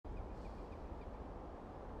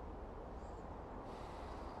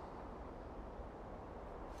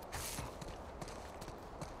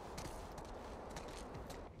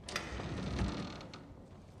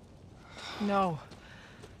No.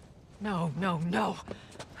 No, no, no.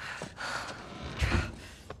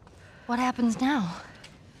 What happens now?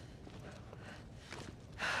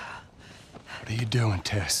 What are you doing,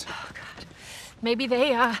 Tess? Oh, God. Maybe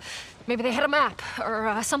they had a map,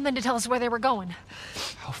 or something to tell us where they were going.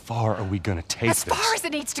 How far are we gonna take this? As far as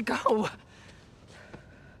it needs to go.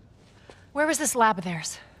 Where was this lab of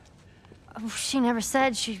theirs? Oh, she never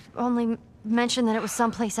said. She only mentioned that it was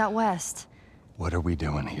someplace out west. What are we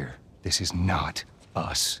doing here? This is not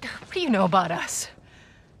us. What do you know about us?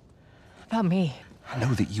 About me? I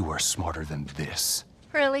know that you are smarter than this.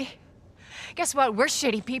 Really? Guess what? We're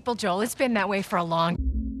shitty people, Joel. It's been that way for a long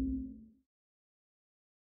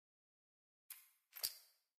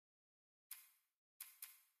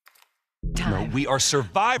time. No, we are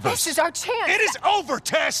survivors. This is our chance. It is over,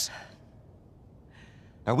 Tess!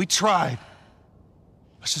 Now, we tried.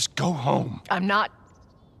 Let's just go home. I'm not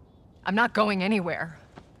going anywhere.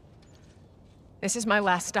 This is my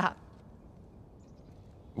last stop.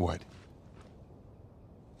 What?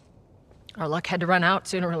 Our luck had to run out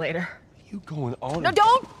sooner or later. You going on? No,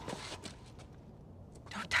 don't!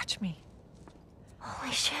 Don't touch me.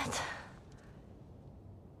 Holy shit.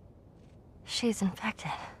 She's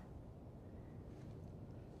infected.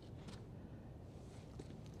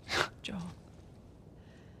 Joel,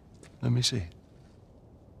 Let me see.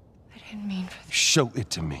 I didn't mean for this. Show it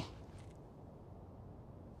to me.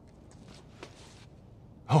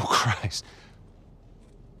 Oh, Christ.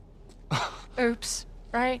 Oops,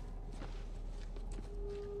 right?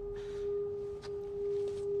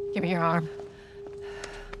 Give me your arm.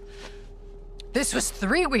 This was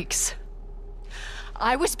 3 weeks.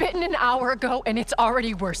 I was bitten an hour ago, and it's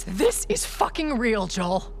already worse. This is fucking real,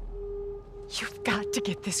 Joel. You've got to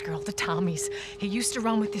get this girl to Tommy's. He used to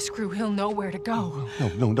run with this crew. He'll know where to go.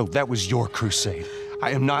 No, that was your crusade.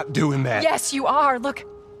 I am not doing that. Yes, you are. Look,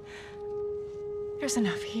 there's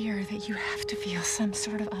enough here that you have to feel some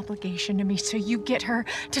sort of obligation to me, so you get her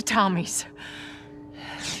to Tommy's.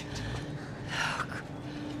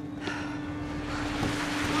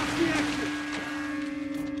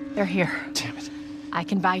 They're here. Damn it. I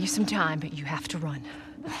can buy you some time, but you have to run.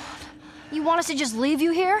 You want us to just leave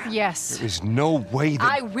you here? Yes. There is no way that...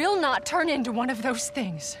 I will not turn into one of those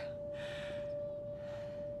things.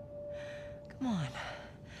 Come on.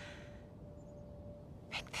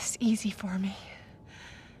 Make this easy for me.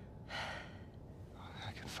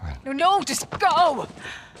 I can find... No, just go!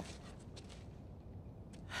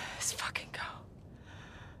 Just fucking go.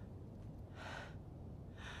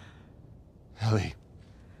 Ellie,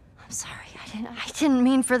 I'm sorry. I didn't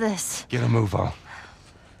mean for this. get a move on.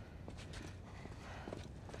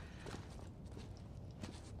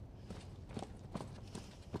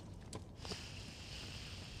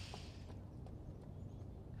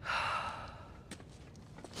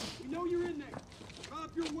 We know you're in there.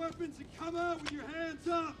 Drop your weapons and come out with your hands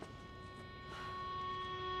up.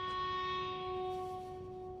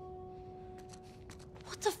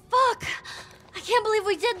 What the fuck? I can't believe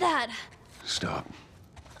we did that. Stop.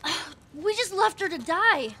 We just left her to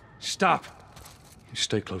die. Stop. You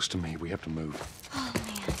stay close to me. We have to move. Oh, man.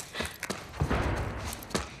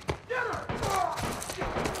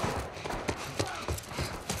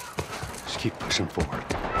 Just keep pushing forward.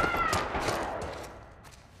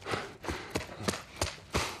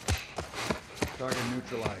 Target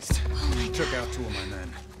neutralized. Oh, my Took God. out 2 of my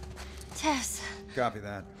men. Tess. Copy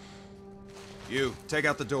that. You, take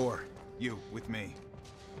out the door. You, with me.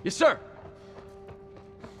 Yes, sir.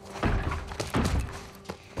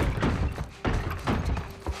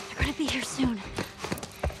 They're gonna be here soon.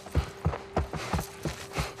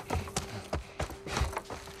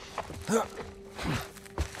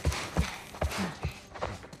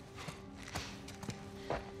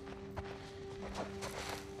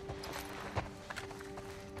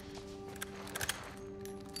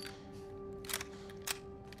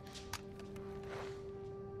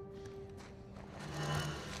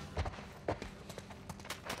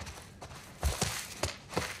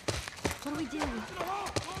 What do we do?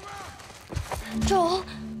 Joel?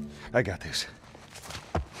 I got this.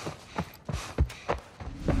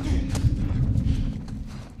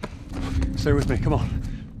 Stay with me, come on.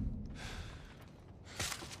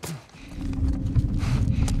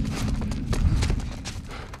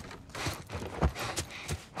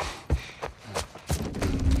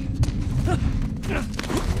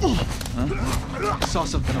 Saw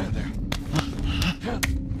something over there.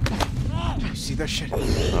 You see that shit?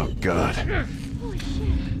 Oh, God. Holy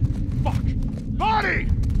shit. Fuck! Body!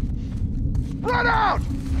 Run out!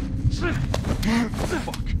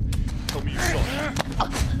 Fuck. Tell me you saw it.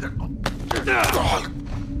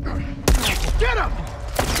 Get him!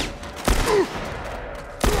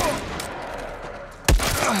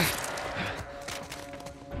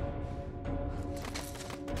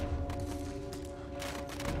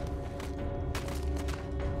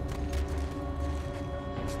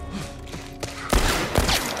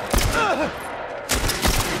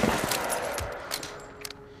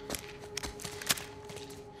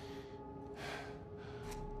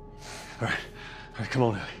 All right, come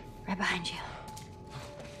on, Ellie. Right behind you.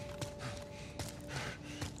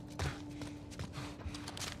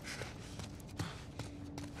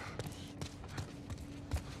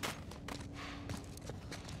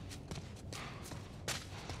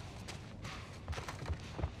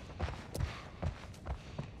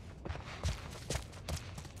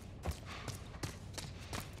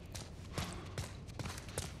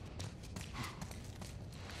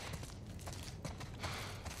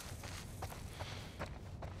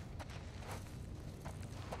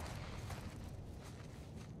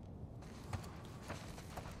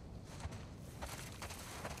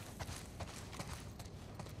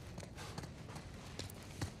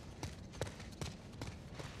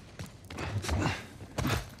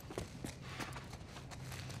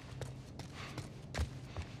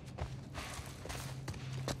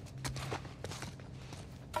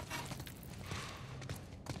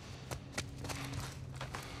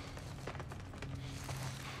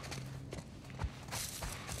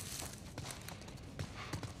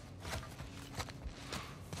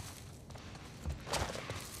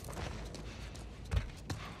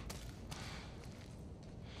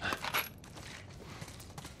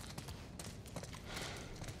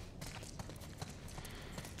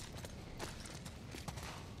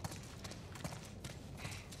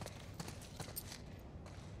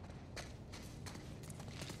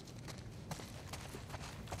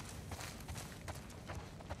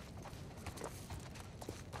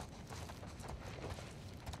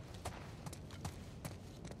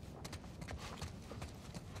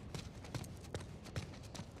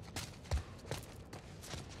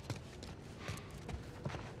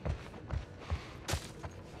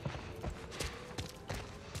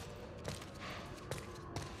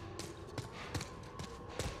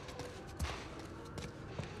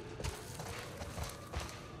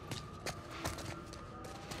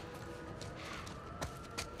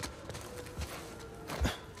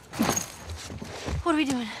 What are we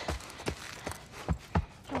doing?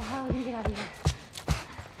 Joel, how are we gonna get out of here?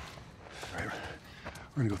 All right,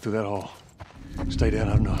 we're gonna go through that hall. Stay down,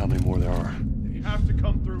 I don't know how many more there are. You have to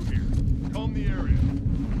come through here. Comb the area.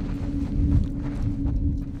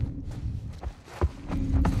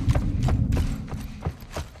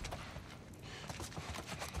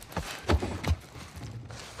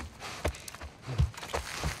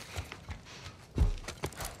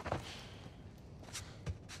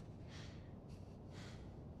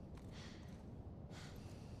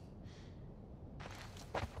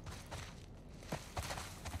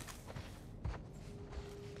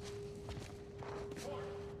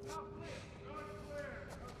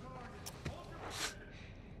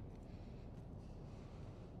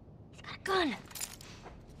 Gun.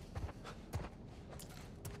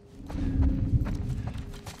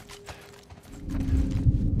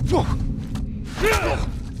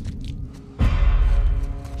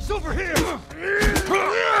 It's over here!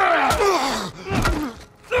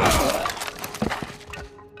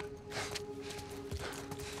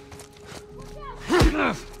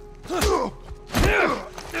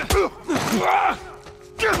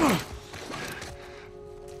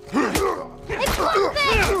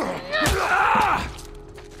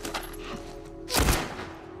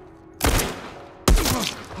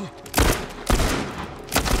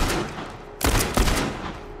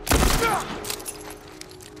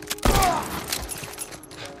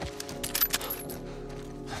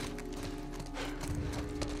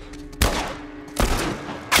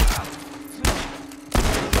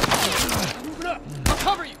 I'll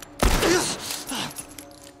cover you!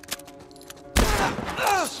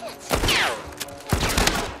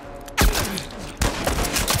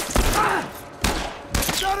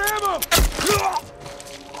 Got ammo!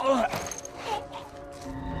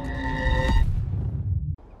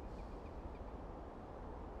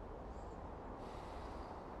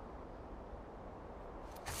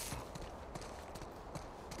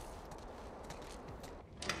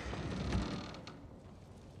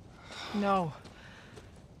 No.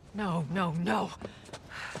 No, no, no.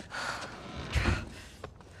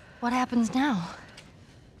 What happens now?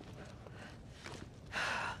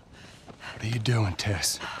 What are you doing,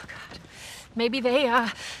 Tess? Maybe they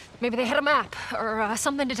had a map or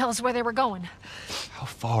something to tell us where they were going. How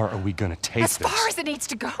far are we gonna take As this? far as it needs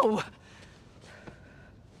to go.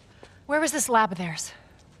 Where was this lab of theirs?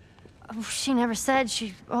 Oh, she never said.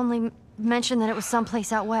 She only mentioned that it was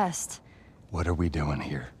someplace out west. What are we doing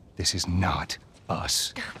here? This is not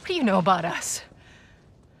us. What do you know about us?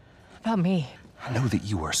 About me? I know that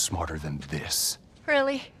you are smarter than this.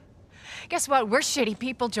 Really? Guess what? We're shitty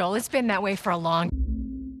people, Joel. It's been that way for a long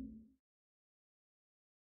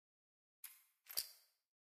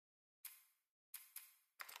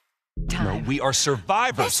time. No, we are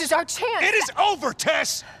survivors. This is our chance. It is over,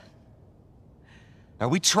 Tess! Now,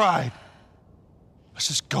 we tried. Let's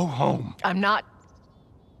just go home. I'm not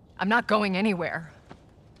going anywhere.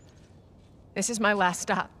 This is my last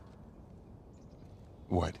stop.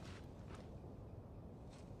 What?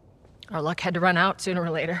 Our luck had to run out sooner or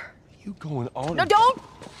later. You going on? No, don't!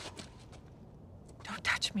 Don't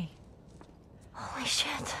touch me. Holy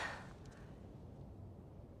shit.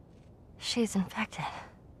 She's infected.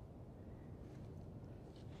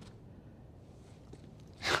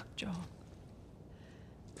 Joel,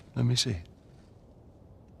 Let me see.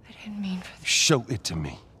 I didn't mean for this. Show it to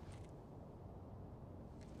me.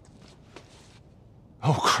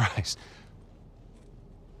 Oh, Christ.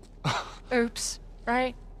 Oops,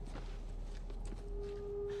 right?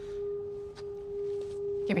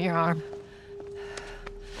 Give me your arm.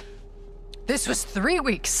 This was 3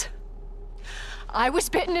 weeks. I was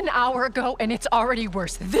bitten an hour ago, and it's already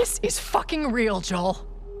worse. This is fucking real, Joel.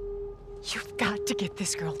 You've got to get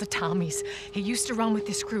this girl to Tommy's. He used to run with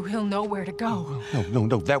this crew. He'll know where to go. No.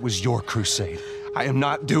 That was your crusade. I am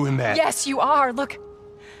not doing that. Yes, you are. Look.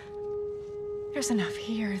 There's enough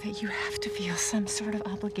here that you have to feel some sort of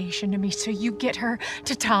obligation to me, so you get her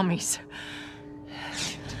to Tommy's.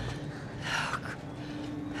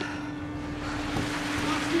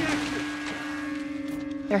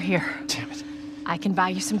 They're here. Damn it. I can buy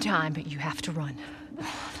you some time, but you have to run.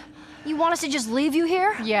 You want us to just leave you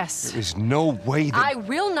here? Yes. There is no way that... I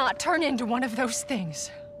will not turn into one of those things.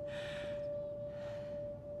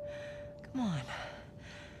 Come on.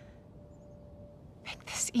 Make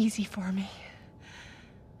this easy for me.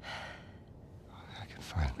 I can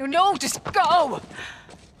find... No, just go!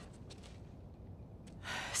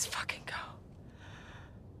 Just fucking go.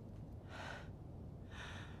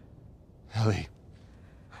 Ellie,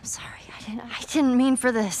 I'm sorry. I didn't mean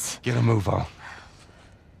for this. get a move on.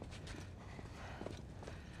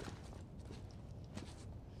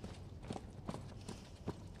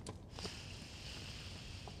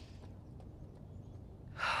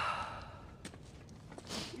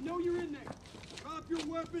 We know you're in there. Drop your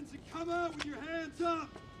weapons and come out with your hands up.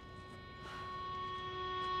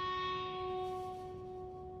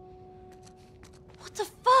 What the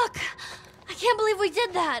fuck? I can't believe we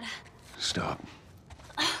did that. Stop.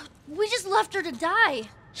 We just left her to die.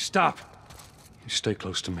 Stop. You stay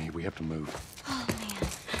close to me. We have to move. Oh, man.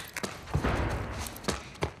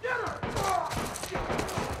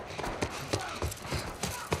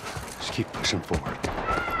 Just keep pushing forward.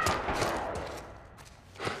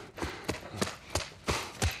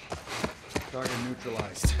 Target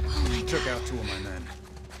neutralized. Oh, my God. Took out 2 of my men.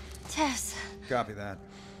 Tess. Copy that.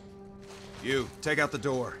 You, take out the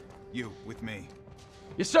door. You, with me.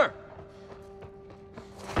 Yes, sir.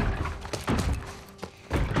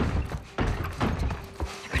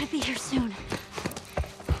 They're gonna be here soon.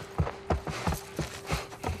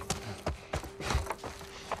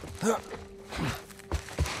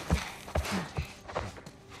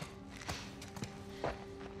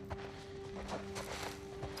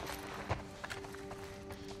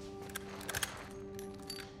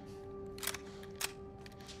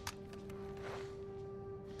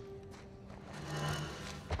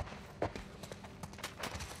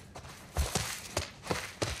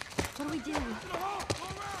 What do we do?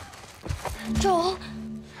 Joel?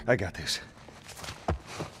 I got this.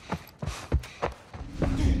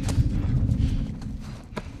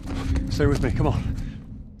 Stay with me. Come on.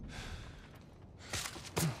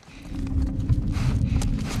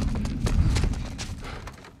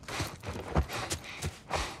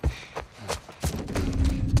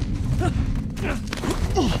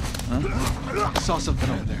 Saw something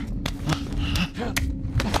over there.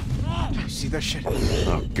 You see that shit?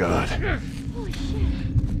 Oh, God. Holy shit.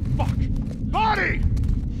 Fuck! Body!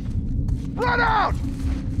 Run out!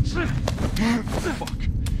 Fuck.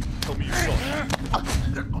 Tell me you saw that.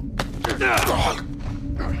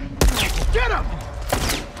 Get him!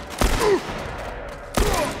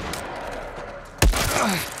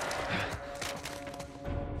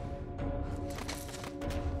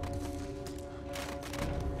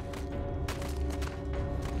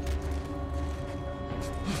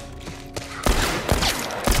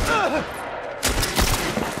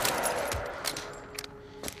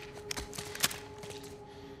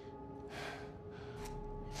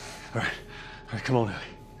 All right, come on, Ellie.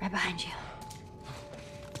 Right behind you.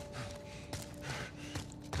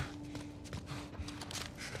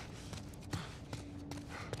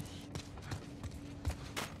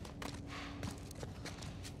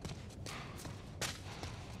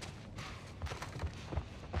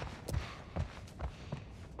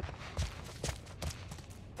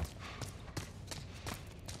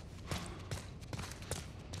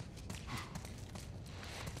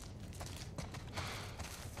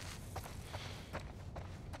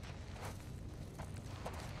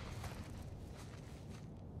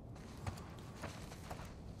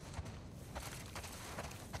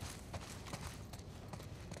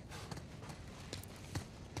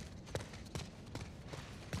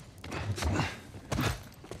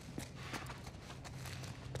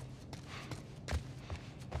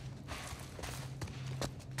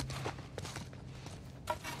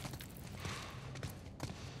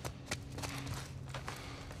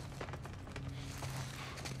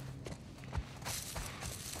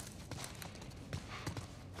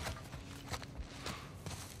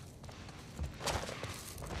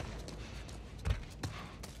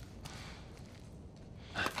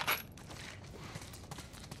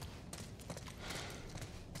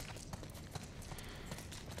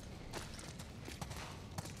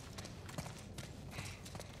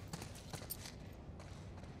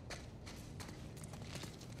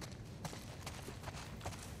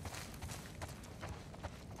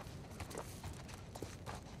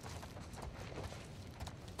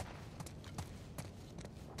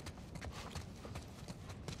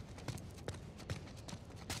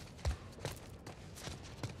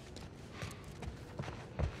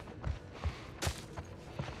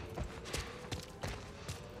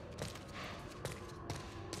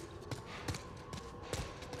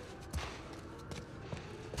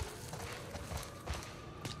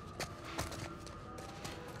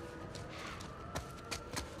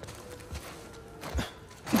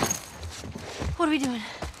 What are we doing?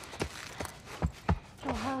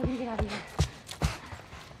 Joel, how are we gonna get out of here?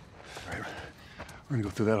 All right, we're gonna go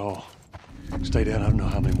through that hall. Stay down, I don't know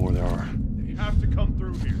how many more there are. You have to come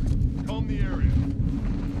through here. Comb the area.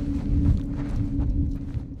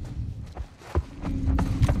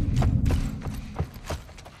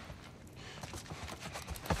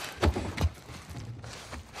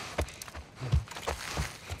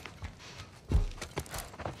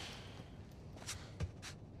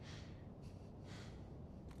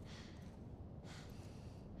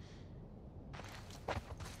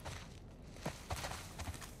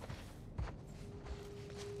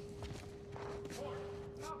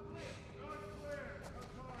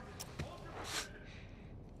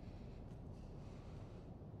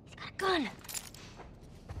 Gun.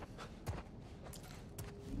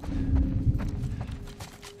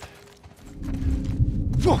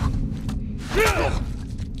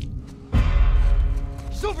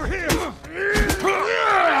 It's over here!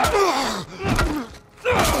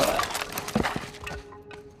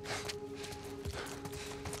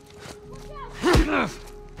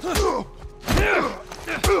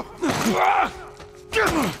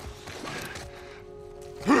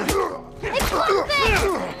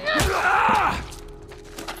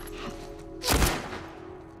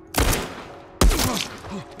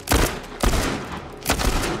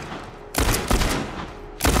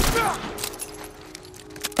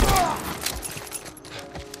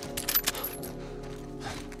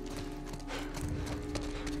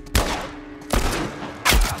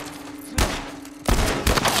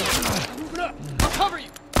 I'll cover you!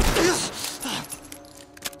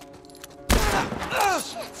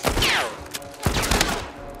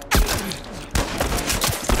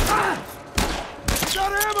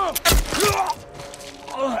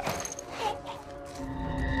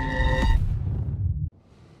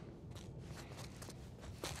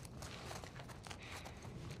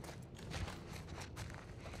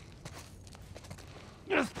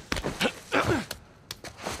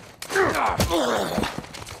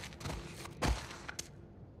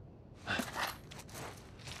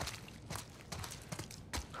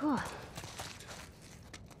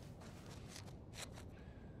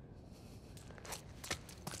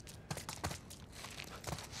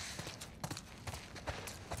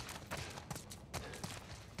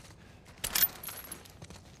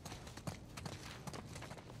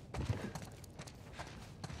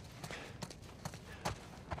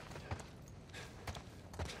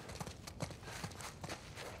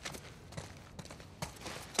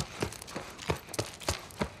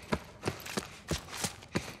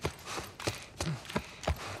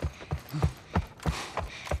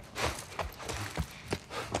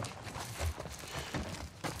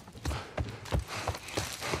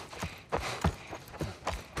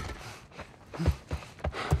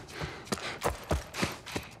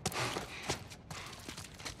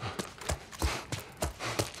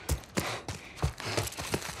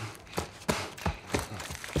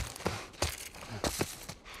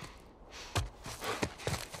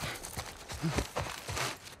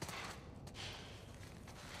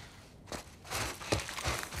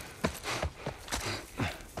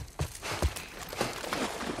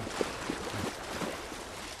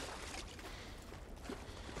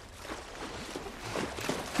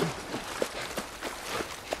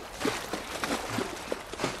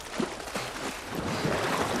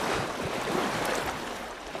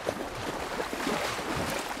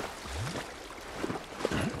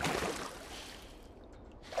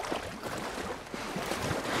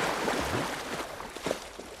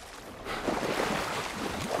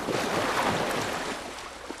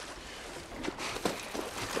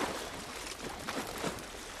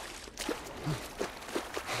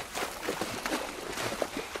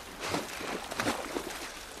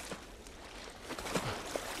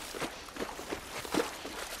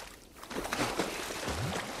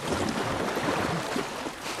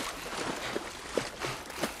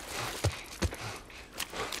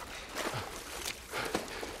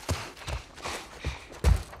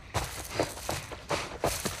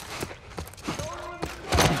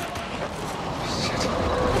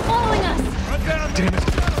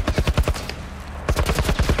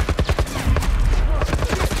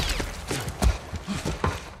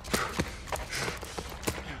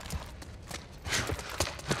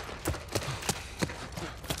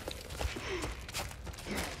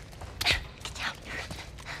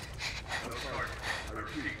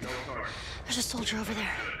 There's a soldier over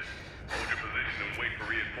there. Hold your position and wait for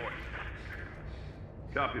reinforcements.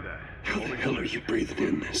 Copy that. How the hell are you breathing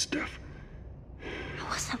in this stuff? I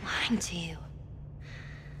wasn't lying to you.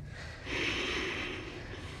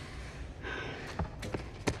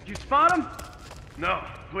 Did you spot him? No,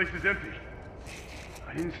 the place is empty.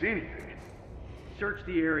 I didn't see anything. Search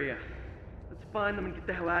the area. Let's find them and get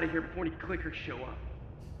the hell out of here before any clickers show up.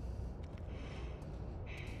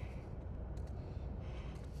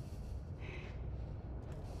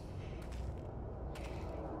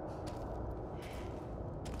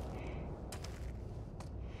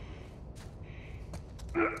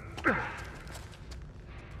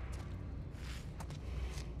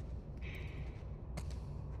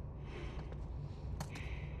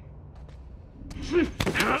 They're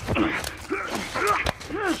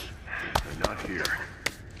not here.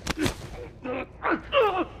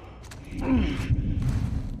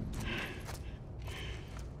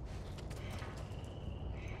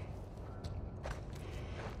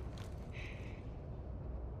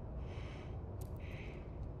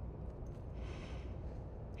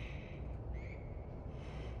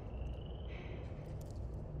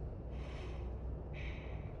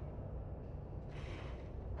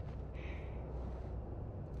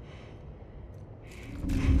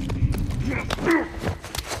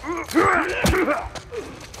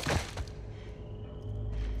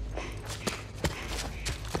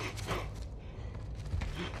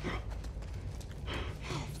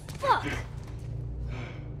 Fuck!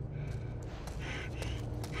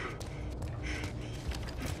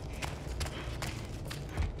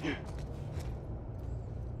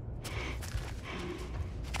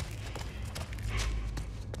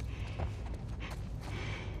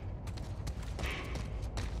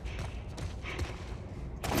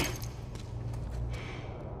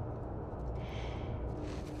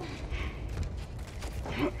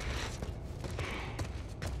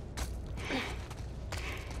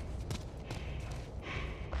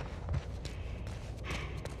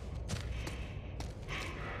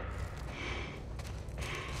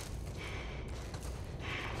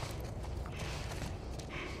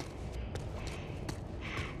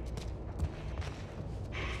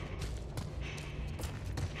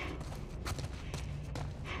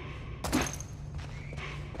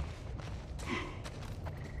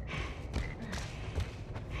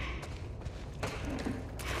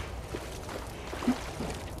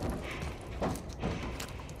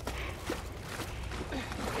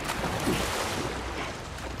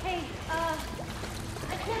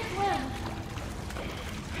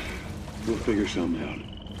 We'll figure something out.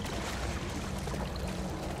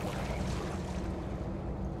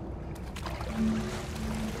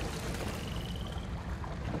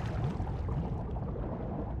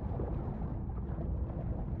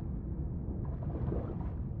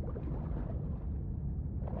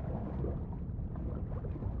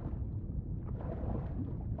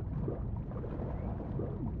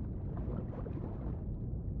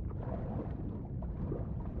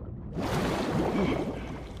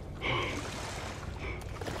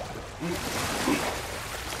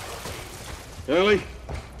 Ellie?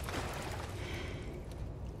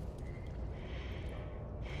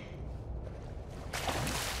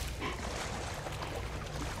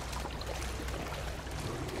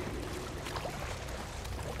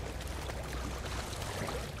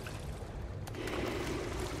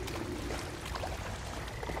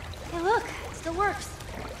 Hey, look, it still works.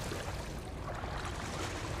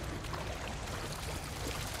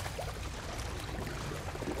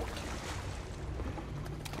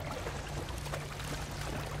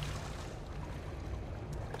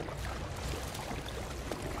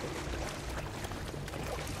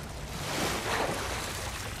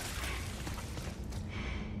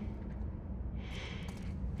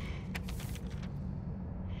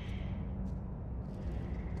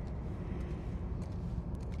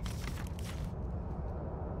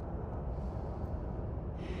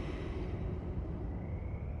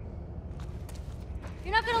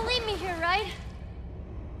 You're not gonna leave me here, right?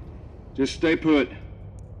 Just stay put.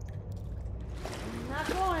 I'm not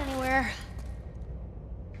going anywhere.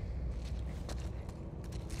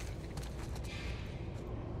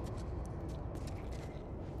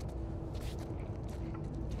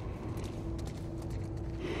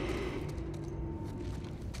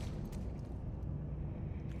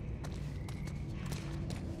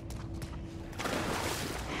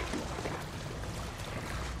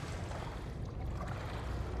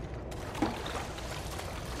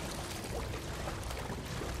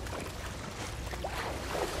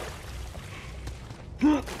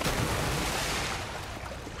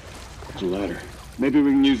 There's a ladder. Maybe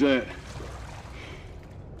we can use that.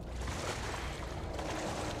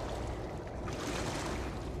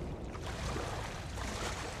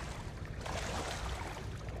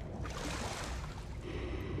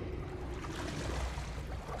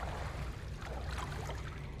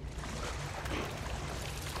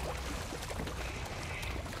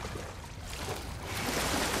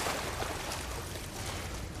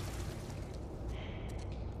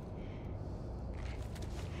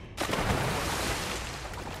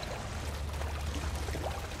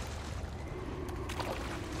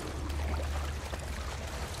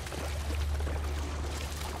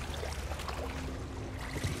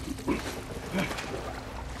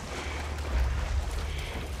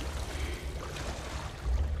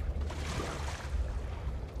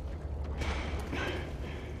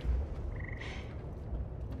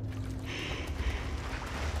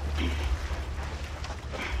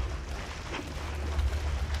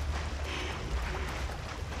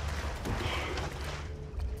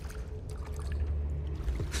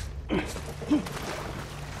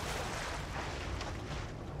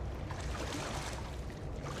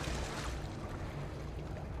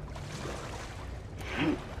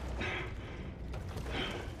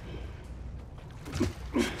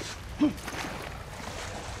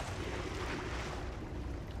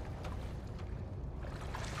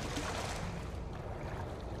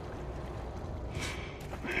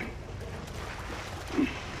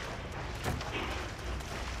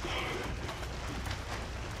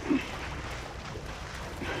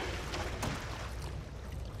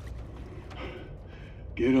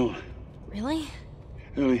 Get on. Really?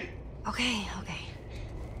 Ellie, Okay.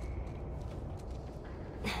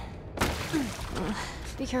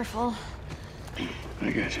 Be careful.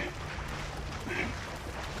 I got you.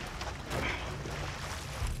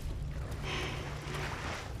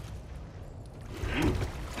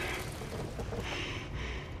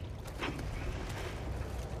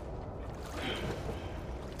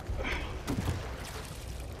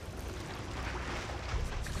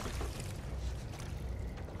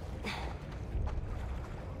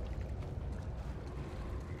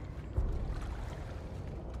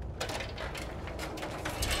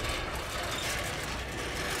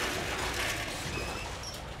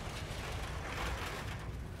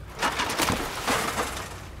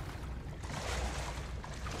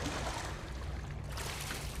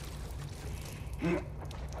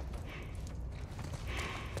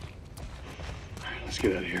 Let's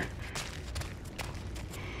get out of here.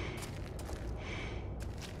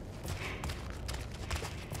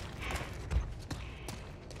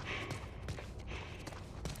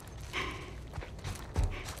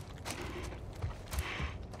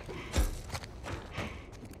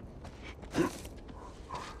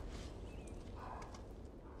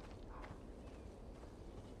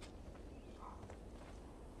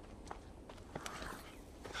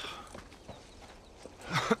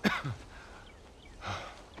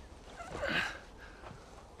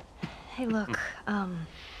 Hey, look,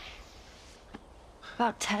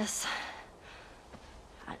 about Tess.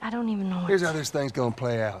 I don't even know what Here's how this thing's gonna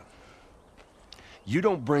play out. You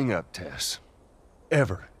don't bring up Tess.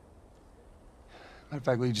 Ever. Matter of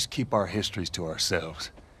fact, we just keep our histories to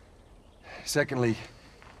ourselves. Secondly,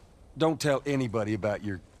 don't tell anybody about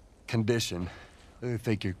your condition. They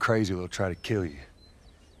think you're crazy, they'll try to kill you.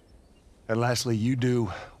 And lastly, you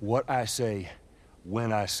do what I say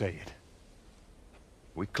when I say it.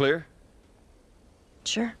 We clear?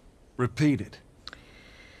 Sure. Repeat it.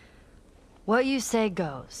 What you say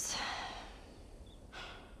goes.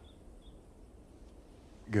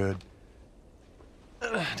 Good.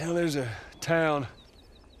 Now there's a town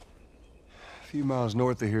a few miles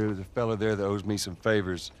north of here. There's a fella there that owes me some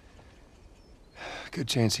favors. Good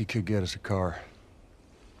chance he could get us a car.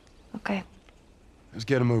 Okay. Let's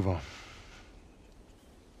get a move on.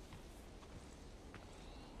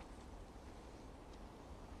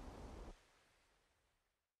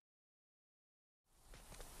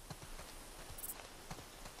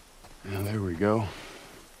 Now, there we go.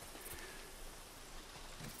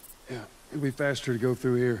 Yeah, it'll be faster to go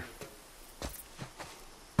through here.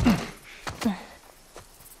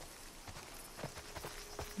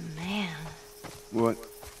 Man. What?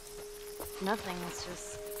 Nothing, it's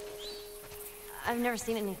just... I've never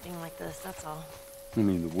seen anything like this, that's all. You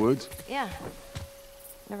mean the woods? Yeah.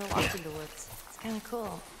 Never walked in the woods. It's kind of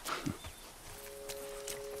cool.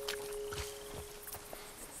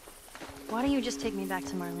 Why don't you just take me back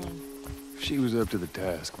to Marlene? If she was up to the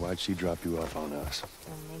task, why'd she drop you off on us?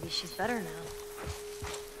 Well, maybe she's better now.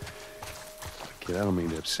 Kid, I don't mean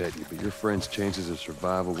to upset you, but your friend's chances of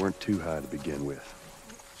survival weren't too high to begin with.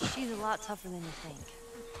 She's a lot tougher than you think.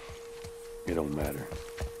 It don't matter.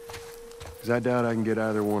 Because I doubt I can get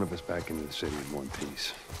either one of us back into the city in one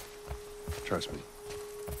piece. Trust me.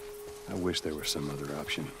 I wish there was some other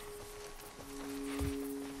option.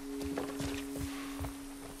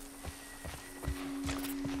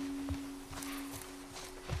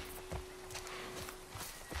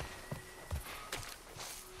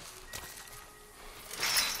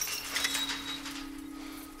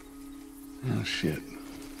 Oh, shit.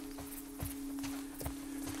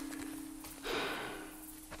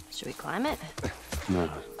 Should we climb it? No.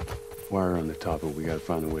 Wire on the top of it. We gotta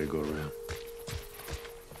find a way to go around.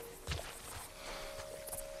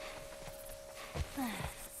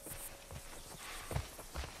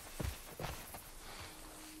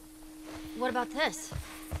 What about this?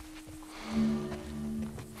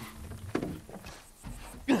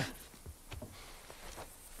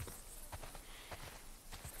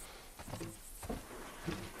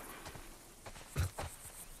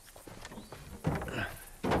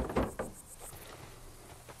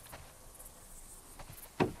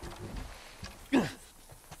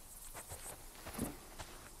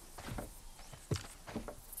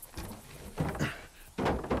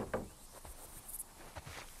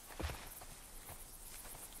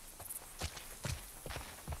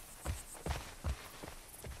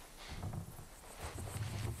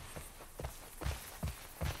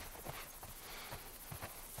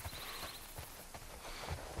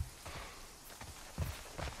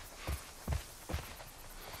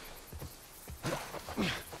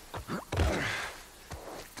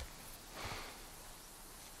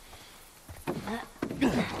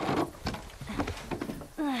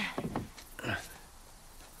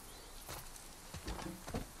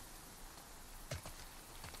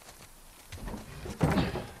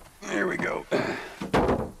 go.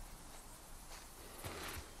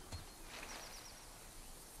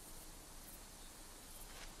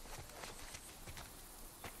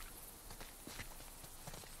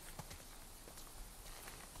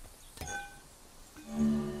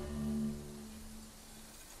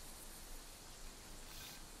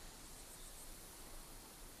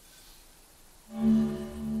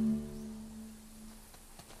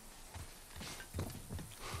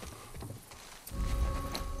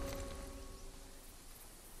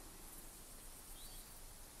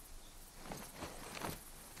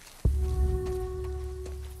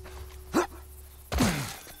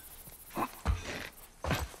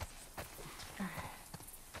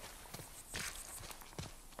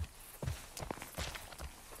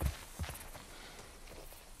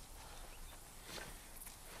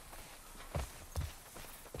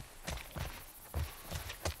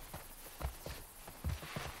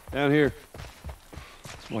 Down here.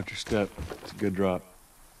 Just watch your step. It's a good drop.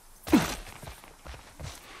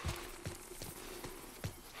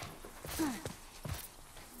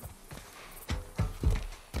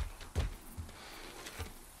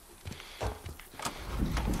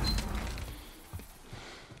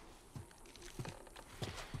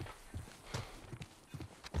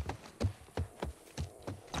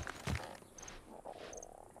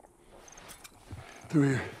 Through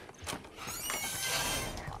here.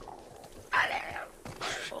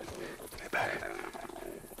 Get back.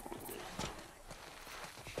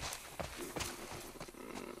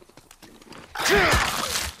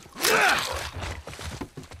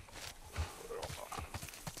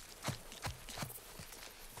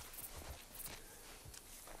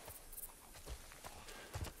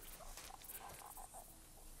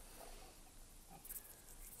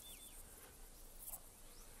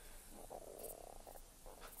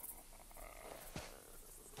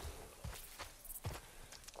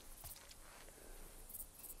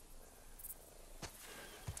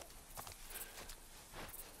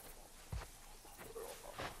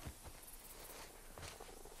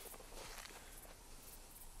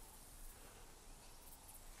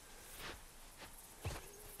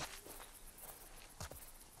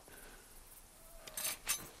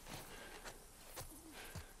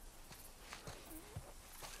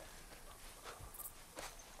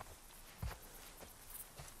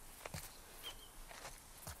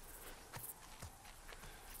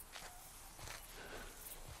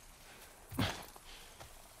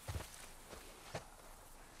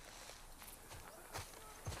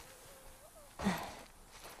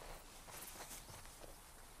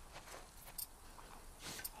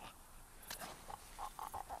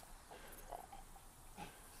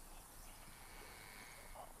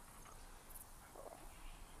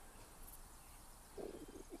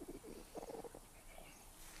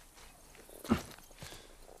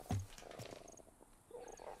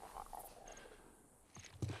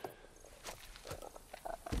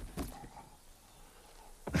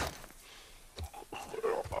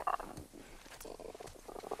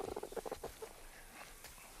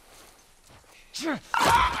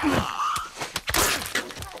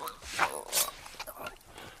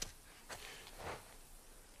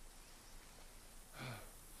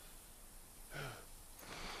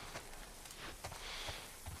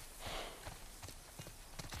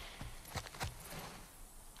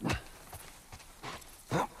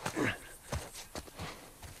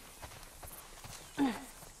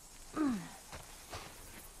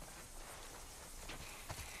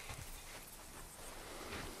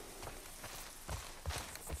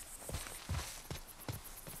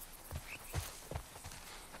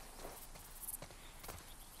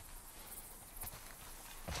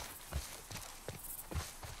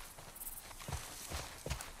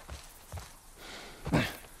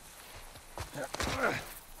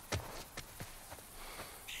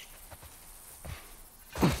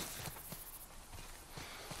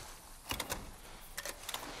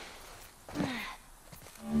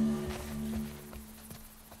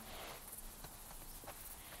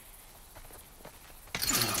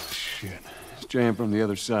 Shit. It's jammed from the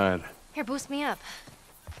other side. Here, boost me up.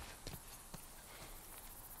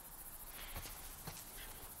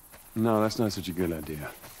 No, that's not such a good idea.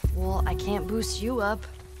 Well, I can't boost you up.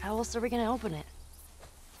 How else are we gonna open it?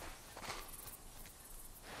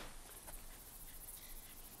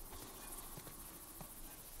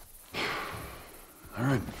 All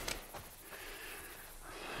right.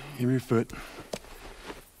 Give me your foot.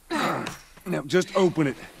 Now, just open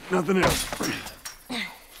it. Nothing else.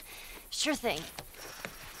 Sure thing.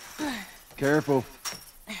 Careful.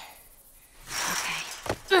 Okay.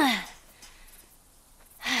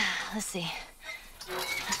 Let's see.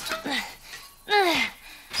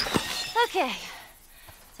 Okay.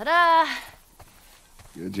 Ta-da!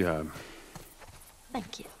 Good job.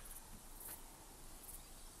 Thank you.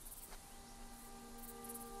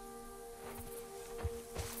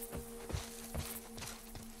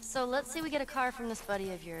 So let's say we get a car from this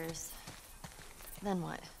buddy of yours. Then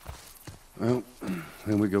what? Well,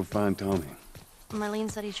 then we go find Tommy. Marlene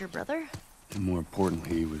said he's your brother? And more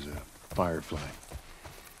importantly, he was a firefly.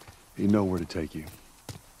 He'd know where to take you.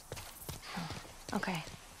 Okay.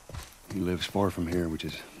 He lives far from here, which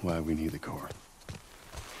is why we need the car.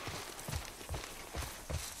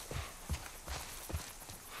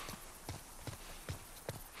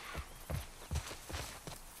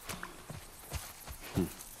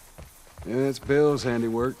 Yeah, it's Bill's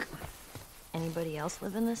handiwork. Anybody else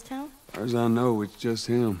live in this town? As I know, it's just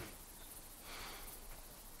him.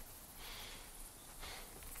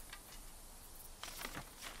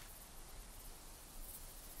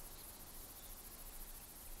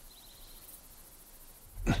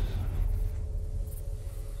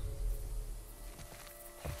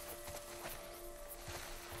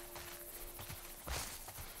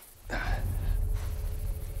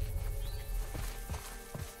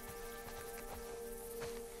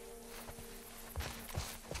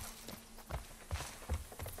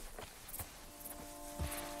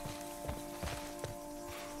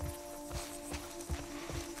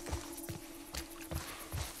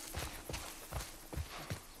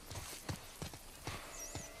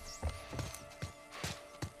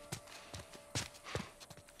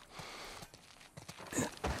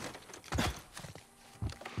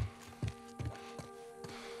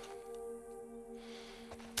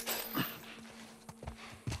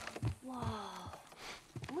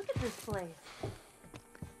 Look at this place.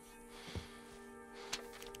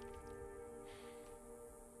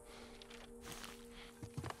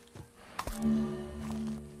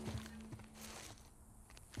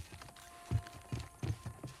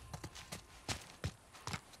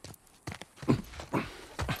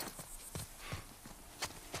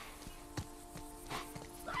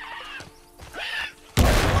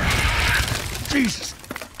 Jesus!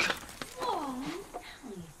 Whoa, Ellie.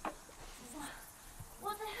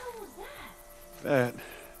 What the hell was that? That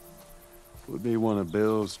would be one of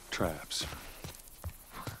Bill's traps.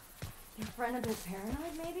 Your friend a bit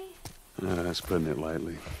paranoid, maybe? That's putting it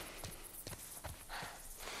lightly.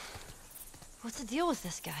 What's the deal with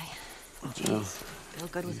this guy? Well, Bill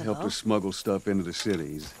good with he a helped bow? us smuggle stuff into the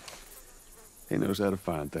cities. He knows how to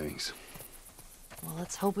find things. Well,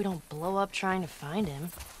 let's hope we don't blow up trying to find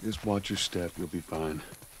him. Just watch your step, you'll be fine.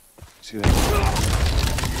 See that?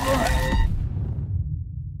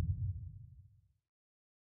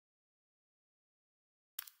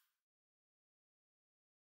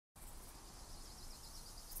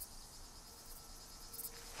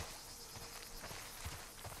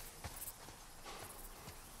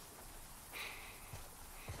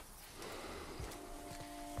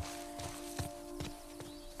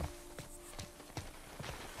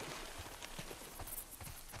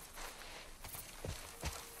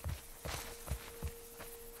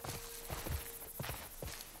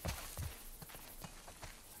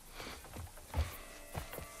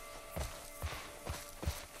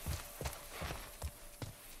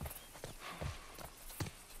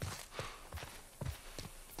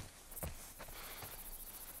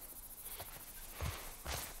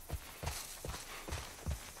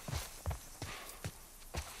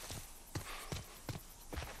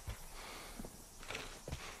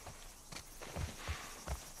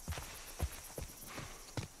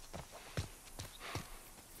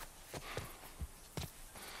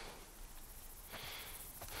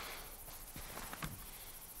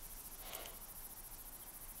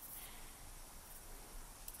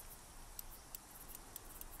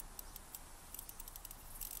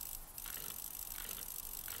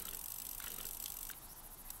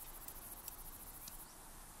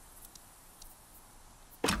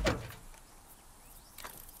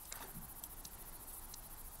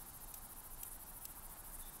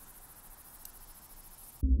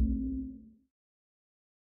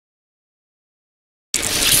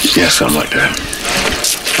 Yeah, something like that.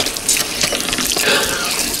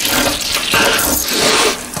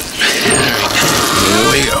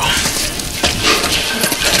 Here we go.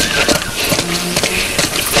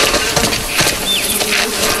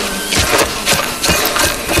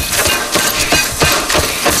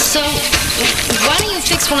 So, why don't you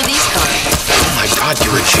fix one of these cars? Oh my God,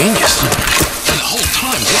 you're a genius. And the whole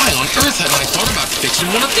time, why on earth hadn't I thought about fixing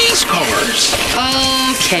one of these cars?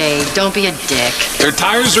 Okay, don't be a dick. Their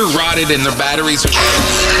tires are rotted and their batteries are...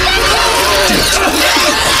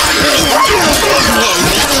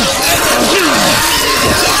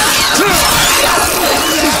 Whoa.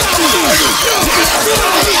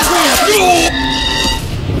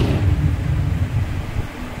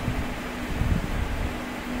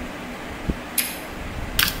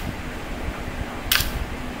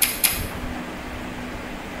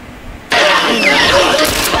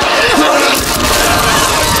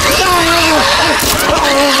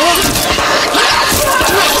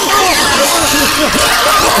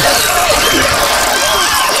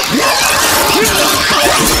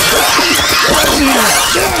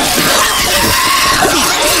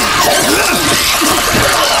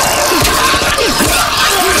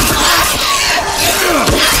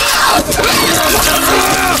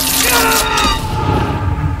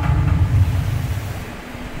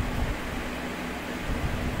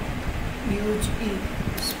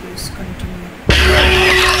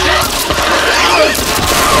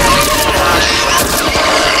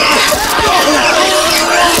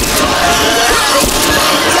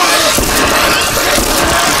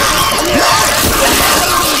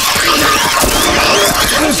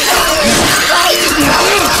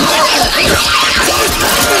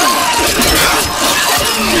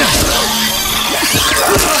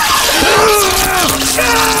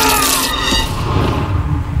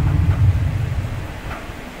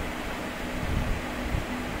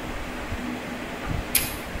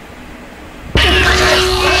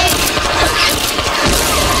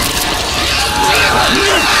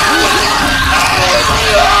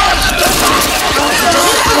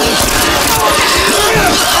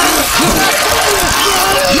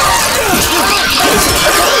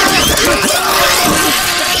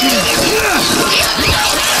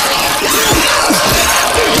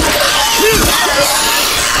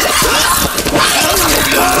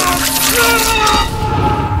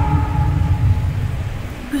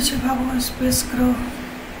 पीछे भागो space करो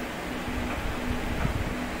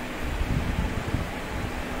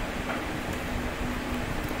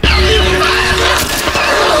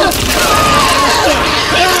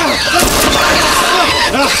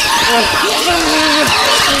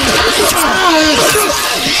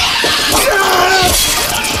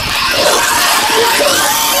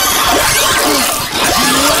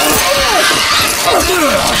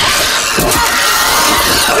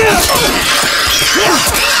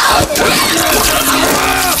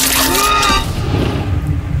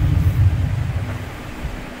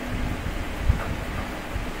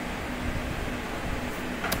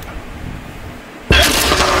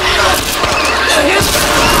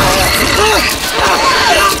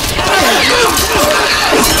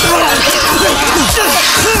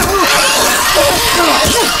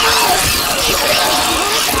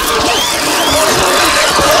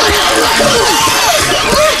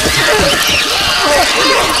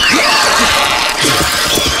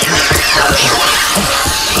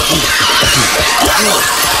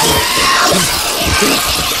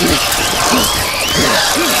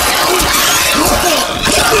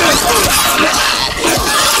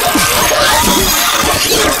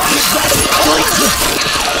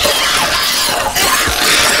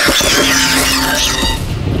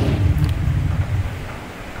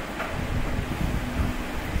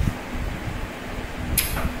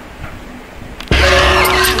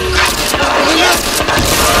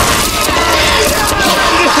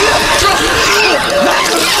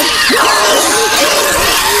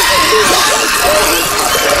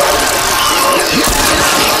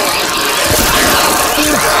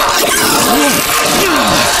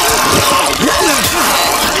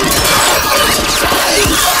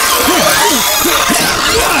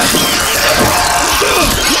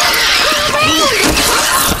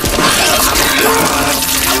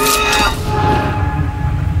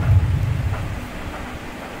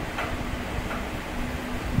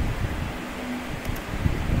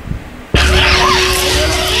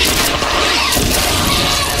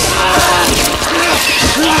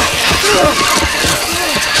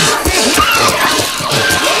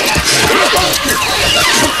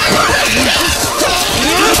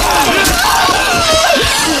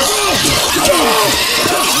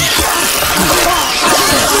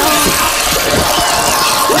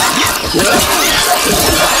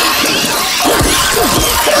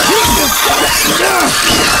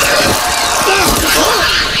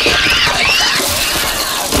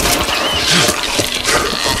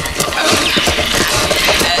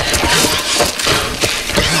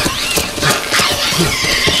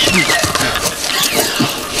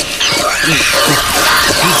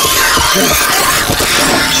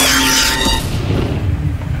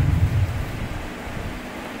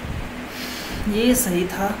ये सही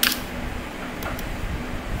था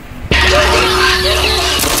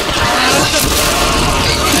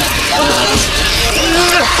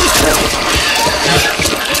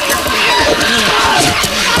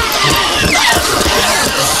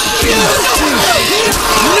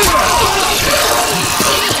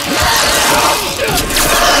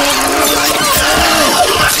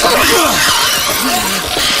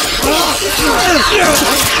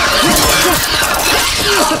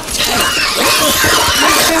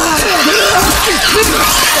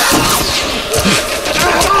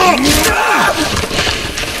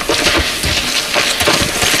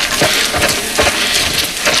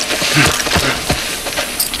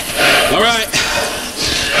All right.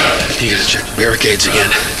 You gotta check the barricades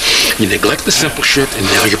again. You neglect the simple shit, and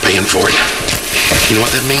now you're paying for it. You know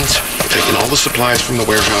what that means? You're taking all the supplies from the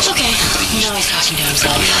warehouse. Okay. No, he's talking to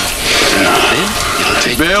himself. Then you'll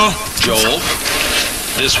take Bill? Joel.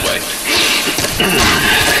 This way.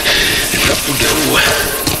 And up we go.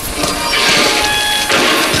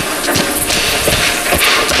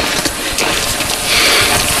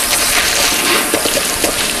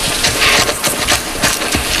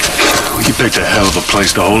 You picked a hell of a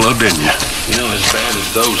place to hole up, didn't you? You know, as bad as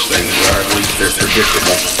those things are, at least they're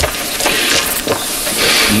predictable.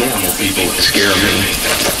 Normal people that scare me.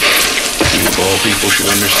 You of all people should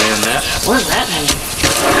understand that. What does that mean?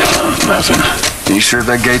 Nothing. You sure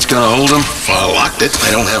that gate's gonna hold them? Well, I locked it.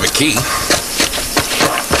 I don't have a key.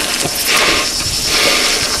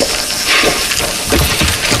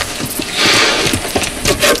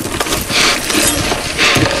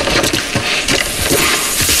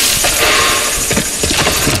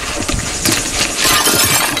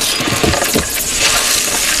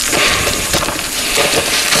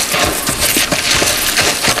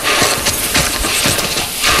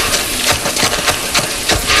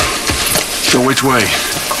 Which way?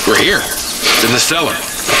 We're here. It's in the cellar.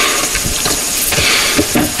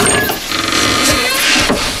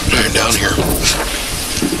 Right down here.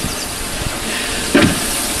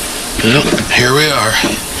 Well, here we are.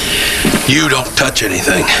 You don't touch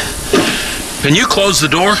anything. Can you close the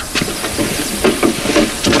door?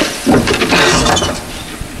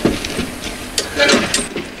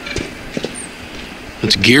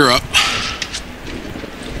 Let's gear up.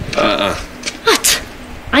 What?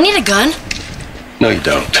 I need a gun. No, you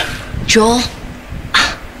don't. Joel,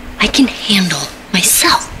 I can handle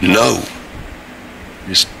myself. No.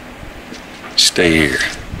 Just stay here.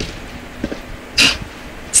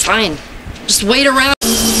 It's fine. Just wait around.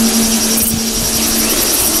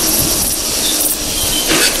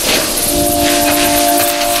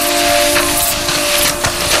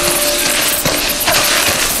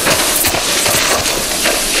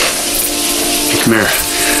 Come here.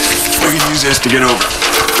 We can use this to get over.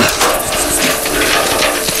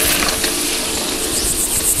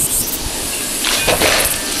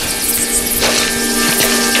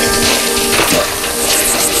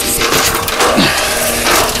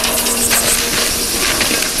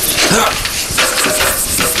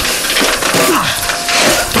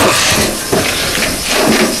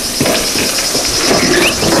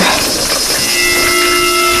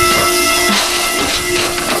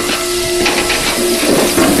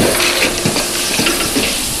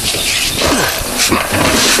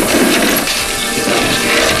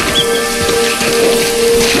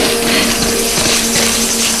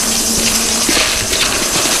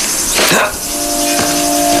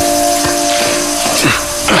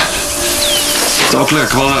 It's all clear.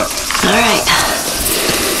 Come on up. All right.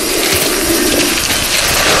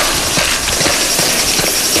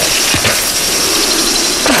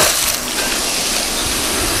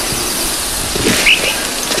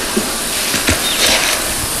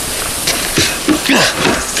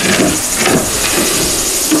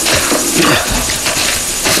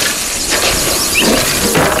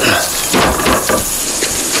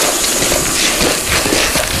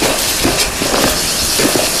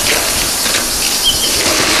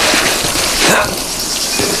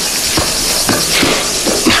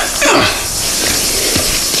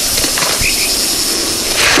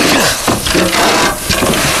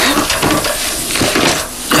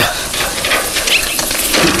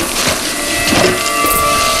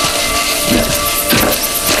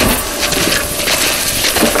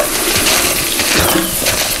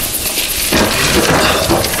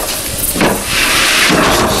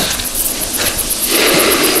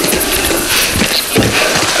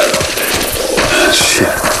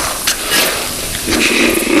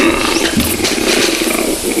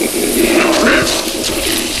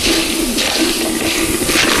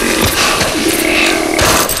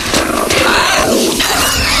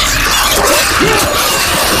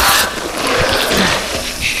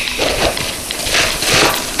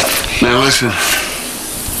 Now listen,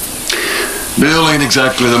 Bill ain't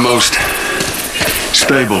exactly the most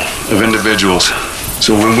stable of individuals.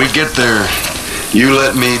 So when we get there, you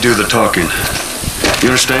let me do the talking. You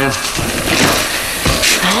understand?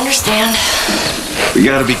 I understand. We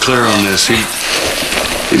gotta be clear on this.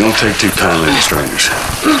 He don't take too kindly to strangers.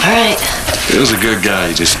 All right. Bill's a good guy.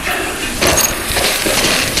 He just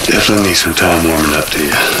definitely needs some time warming up to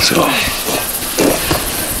you. So.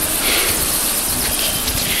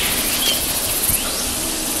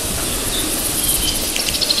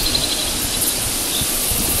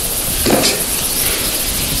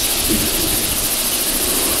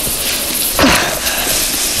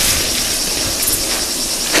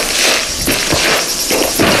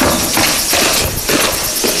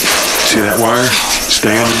 See that wire?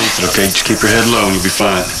 Stay underneath it, okay? Just keep your head low and you'll be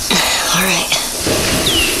fine. All right.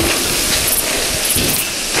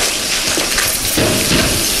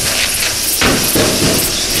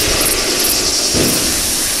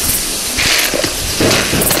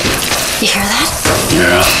 You hear that?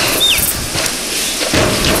 Yeah.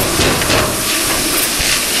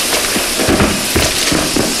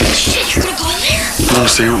 Shit, you're gonna go in there?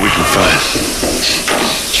 We'll see what we can find.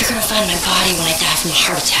 You're gonna find my body when I die from a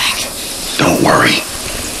heart attack. Don't worry.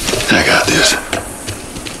 I got this.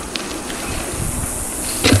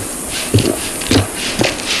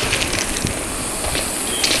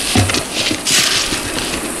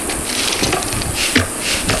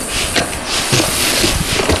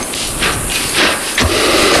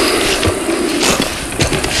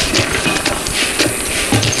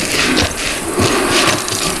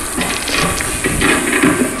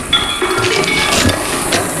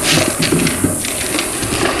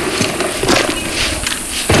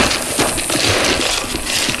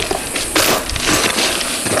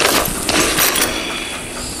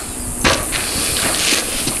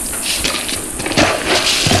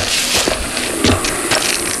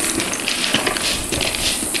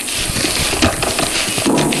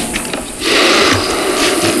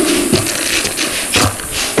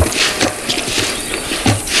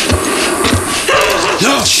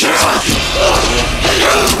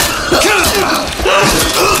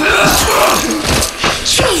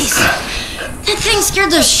 Johnny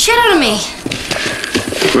scared the shit out of me.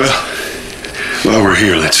 Well, while we're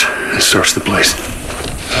here, let's search the place.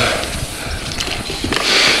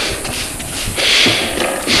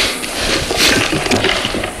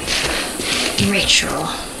 Rachel.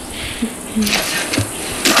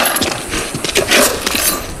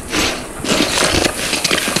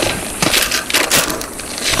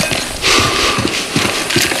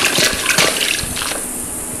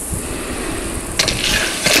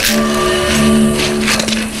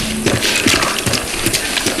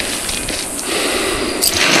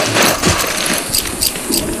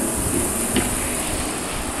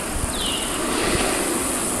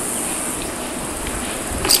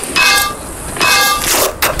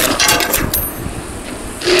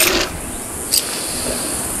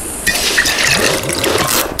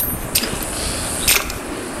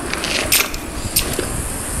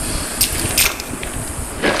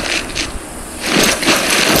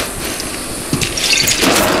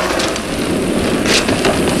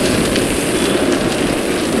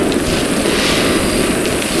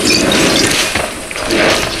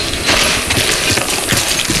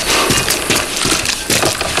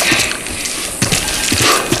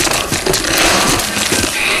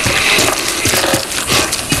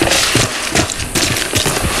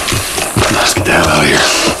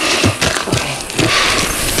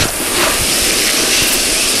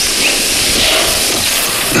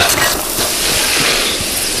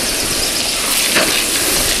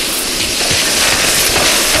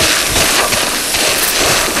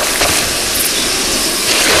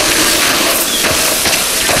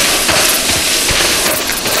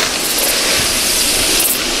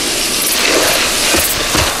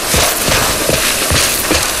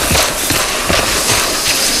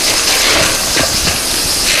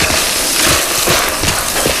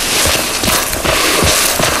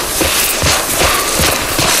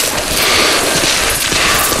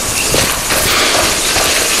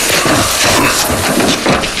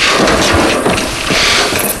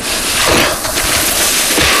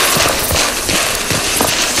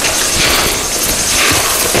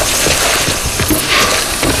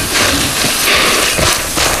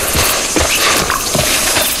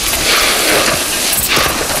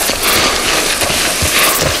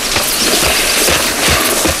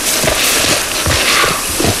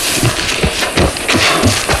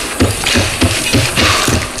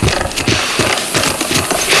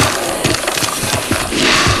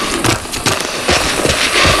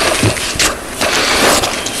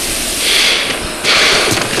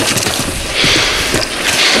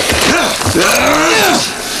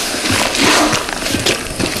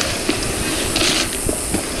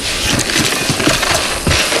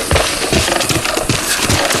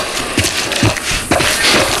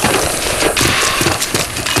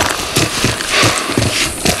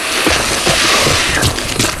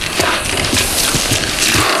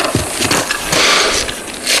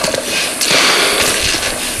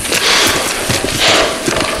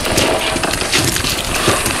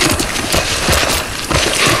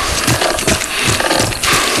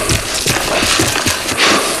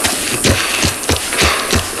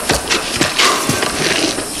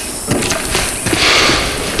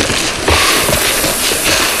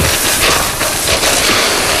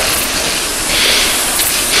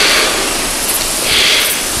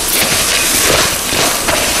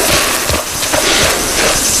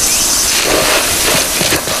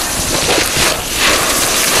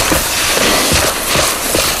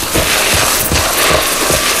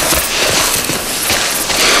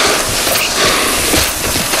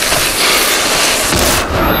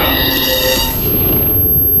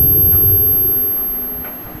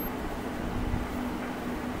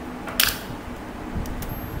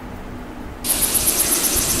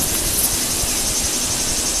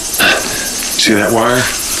 See that wire?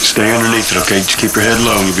 Stay underneath it, okay? Just keep your head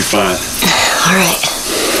low and you'll be fine. All right.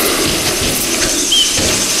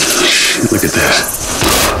 Look at this.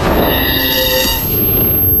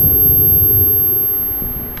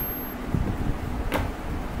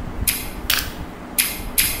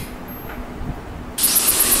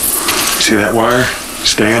 See that wire?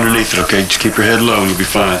 Stay underneath it, okay? Just keep your head low and you'll be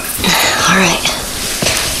fine. All right.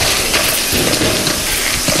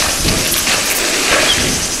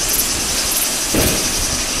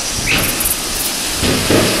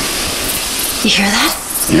 You hear that?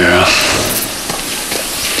 Yeah.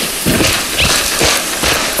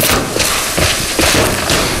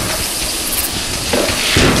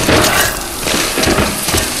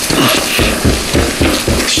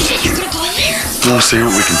 Shit, you're gonna go in there? Let's see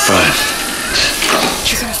what we can find.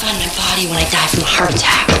 You're gonna find my body when I die from a heart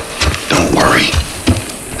attack. Don't worry.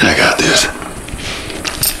 I got this.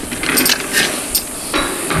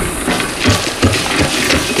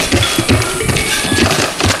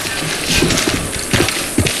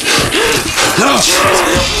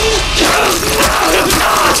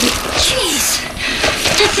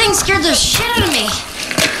 the shit out of me.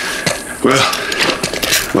 Well,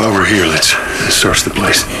 while we're here, let's search the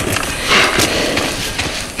place.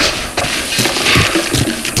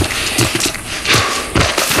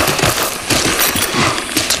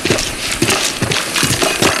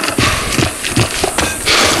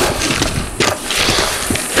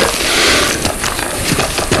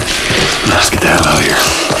 Let's get the hell out of here.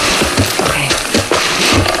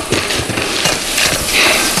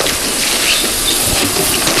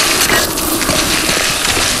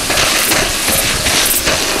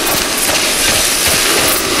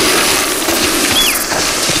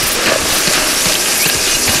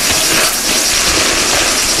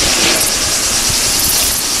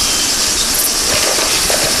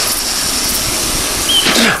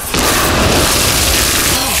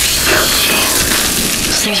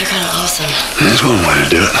 Things are kind of awesome. That's one way to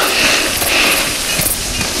do it.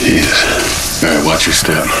 Jesus. All right, watch your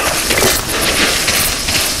step.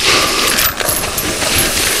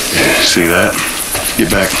 Yeah, see that?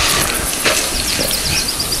 Get back.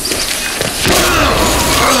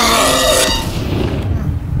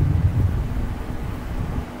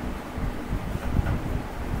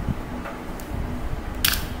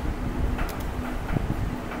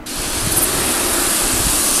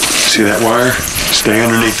 See that wire? Stay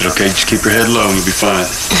underneath it, okay? Just keep your head low and you'll be fine.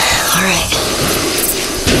 All right.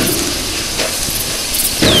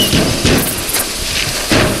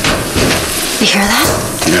 You hear that?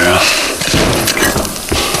 Yeah.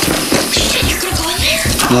 Shit, you're gonna go in there?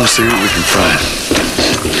 I want to see what we can find.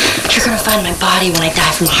 You're gonna find my body when I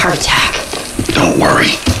die from a heart attack. Don't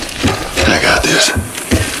worry. I got this.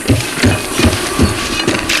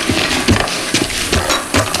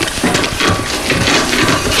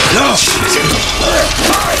 No!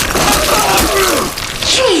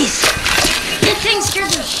 Jeez! That thing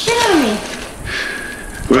scared the shit out of me.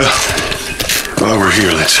 Well, while we're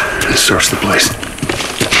here, let's search the place.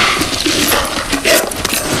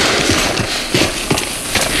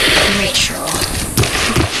 Rachel.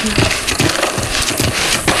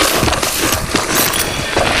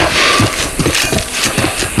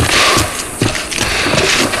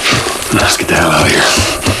 Let's get the hell out of here.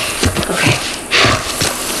 Okay.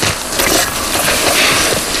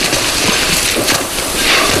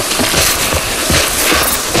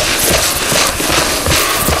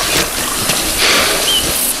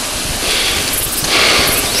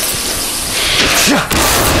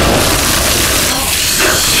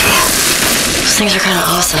 Those things are kind of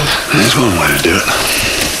awesome. That's one way to do it.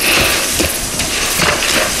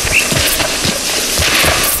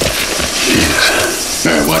 Jesus.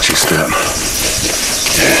 All right, watch your step.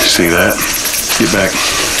 Yeah, see that? Get back.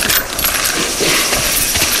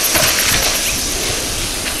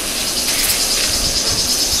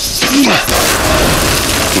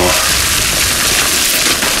 More.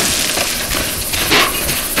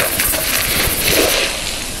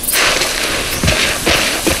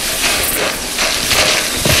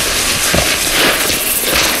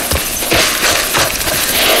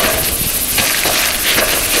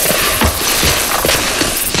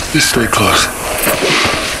 Just stay close.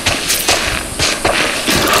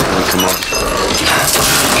 Come on.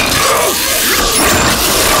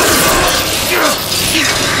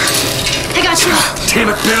 I got you. Damn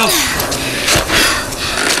it, Bill!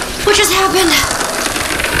 What just happened?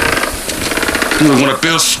 You're one of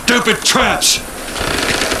Bill's stupid traps.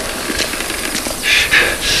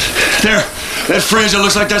 There, that fridge, it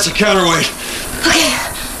looks like that's a counterweight. Okay.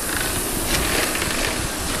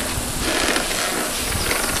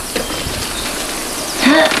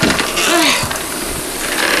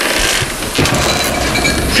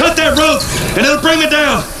 Cut that rope, and it'll bring it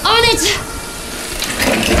down. On it!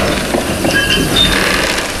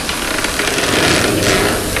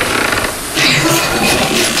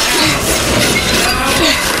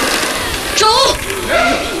 Joel!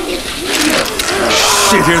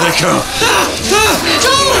 Shit, here they come.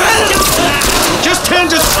 Joel! Just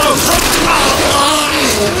tend us close.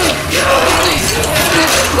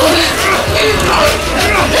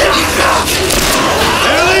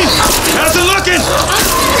 Ellie, how's it looking?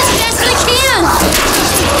 As best I can!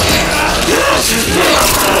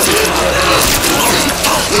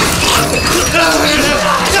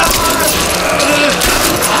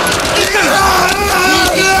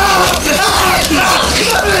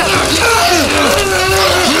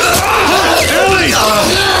 Ellie!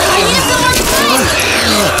 I need so much time!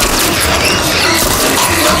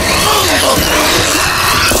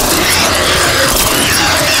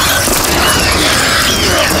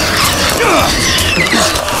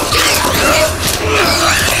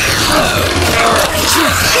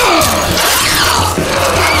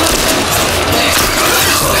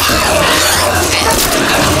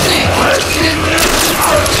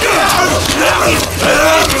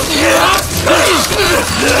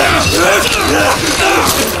 Wait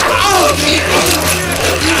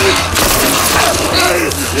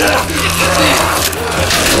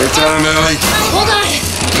down, Ellie. Hold on.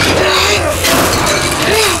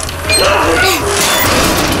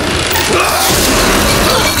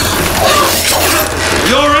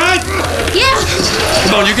 You all right? Yeah.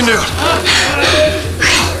 Come on, you can do it.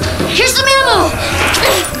 Here's some ammo.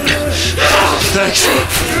 Thanks.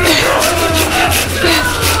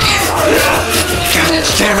 God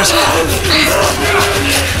damn it. Come on.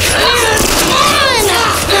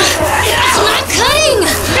 It's not cutting.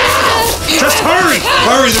 Just hurry!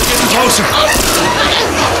 Hurry, they're getting closer.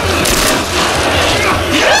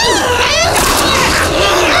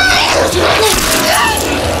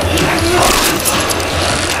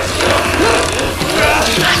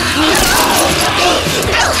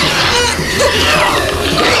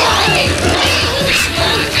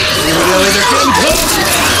 They're getting close.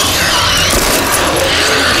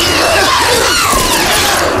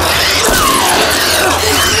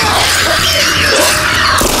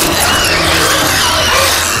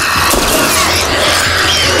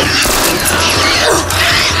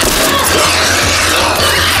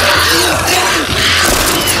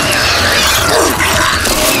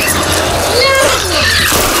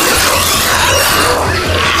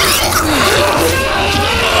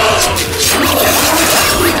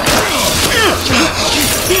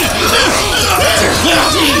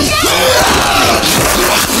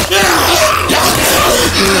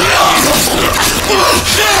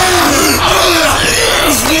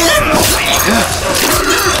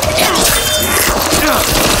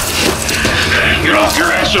 Get off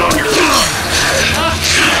your ass on your feet.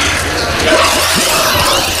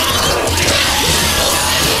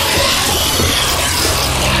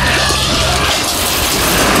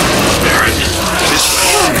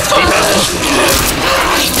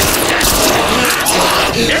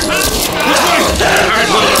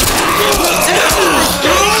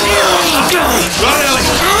 Run,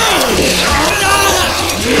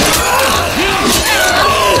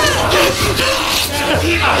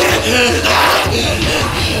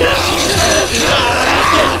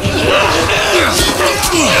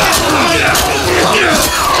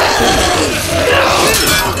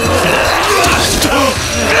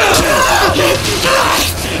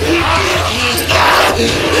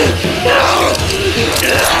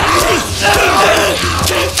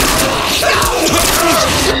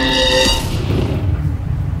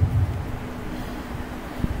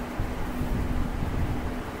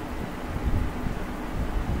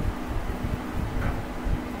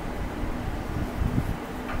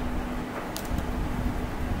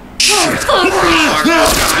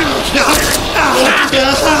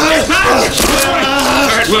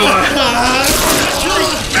 Alright, we'll,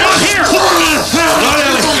 come here! Run,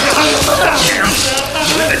 Ellie!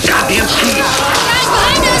 The goddamn key! Guys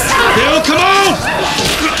behind us! Bill, come on!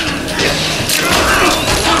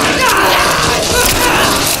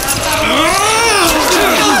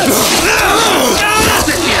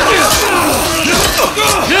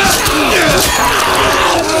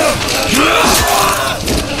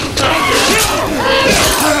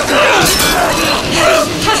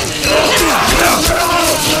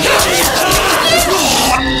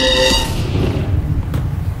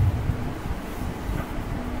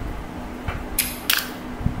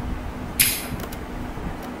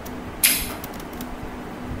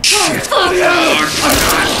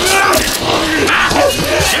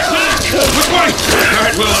 Which way?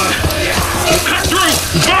 Alright, we'll cut through!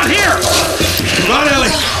 Come on here! Run,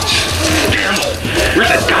 Ellie! Damn! Where's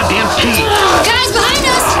that goddamn key? Guys behind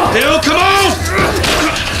us! Bill, come on!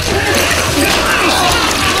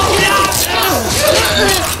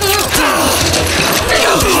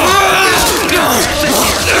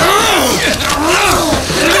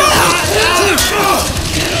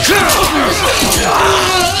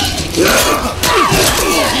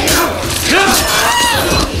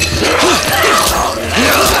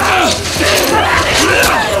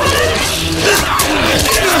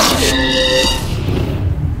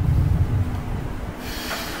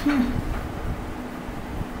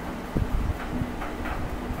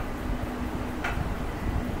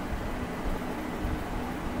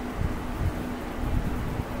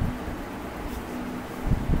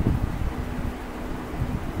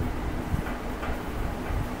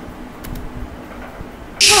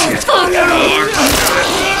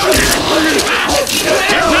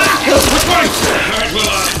 Which way? Alright, we'll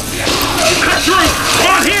cut through! Come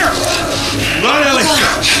on here! Run, Ellie!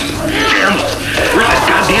 Damn! Where's that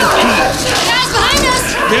goddamn key? Guys behind us!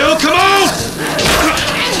 Bill, come on!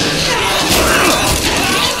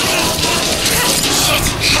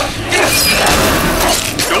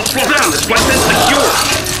 Don't slow down, this place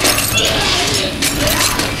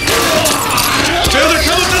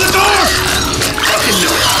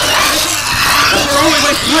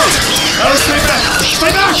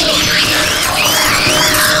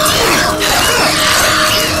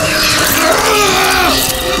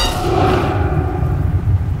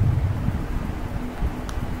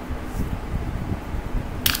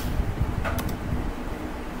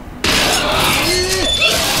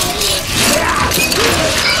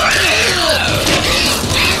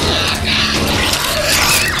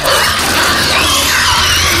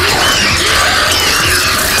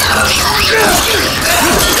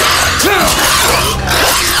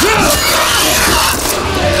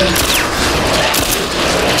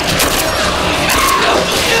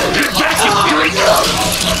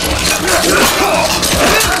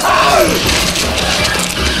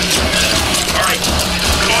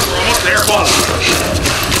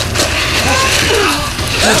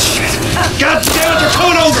God damn it, they're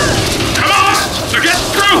coming over! Come on! They're getting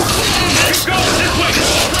through! Keep going this way!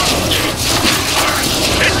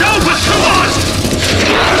 It's over! Come on!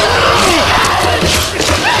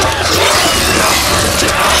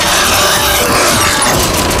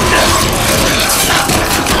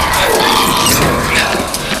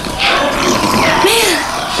 Man!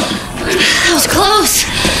 That was close!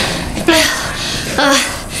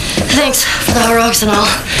 Thanks for the heroics and all.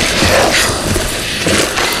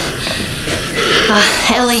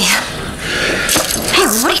 Ellie. Hey,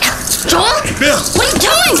 wait! Joel? Bill! What are you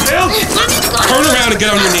doing? Bill! Turn around and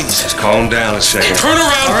get on your knees. Just calm down a second. Turn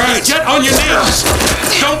around All right. and get on your knees.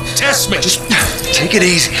 Don't test me. Just take it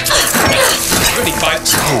easy. any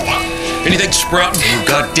bites? Oh. Anything sprouting? Oh,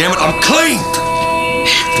 God damn it, I'm clean!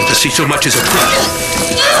 Don't I see so much as a threat?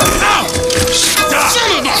 Ow! Stop!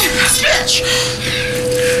 Son of a bitch!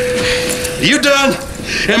 You done?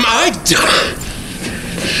 Am I done?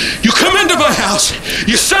 You come into my house,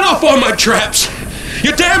 you set off all my traps,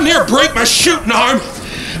 you damn near break my shooting arm.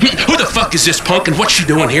 Who the fuck is this punk and what's she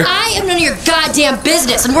doing here? I am none of your goddamn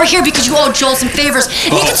business, and we're here because you owe Joel some favors.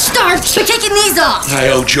 And you can start by taking these off. I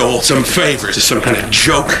owe Joel some favors. Is some kind of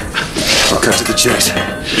joke? I'll cut to the chase.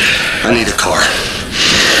 I need a car.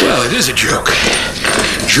 Well, it is a joke.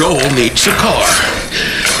 Joel needs a car.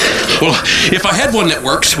 Well, if I had one that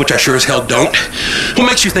works, which I sure as hell don't, what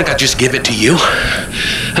makes you think I'd just give it to you?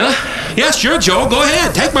 Huh? Yeah, sure, Joel, go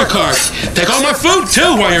ahead. Take my car. Take all my food,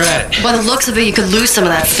 too, while you're at it. By the looks of it, you could lose some of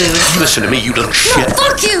that food. Listen to me, you little shit. No,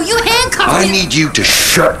 fuck you! You handcuffed me! I need you to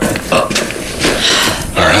shut up.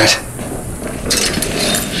 All right?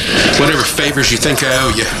 Whatever favors you think I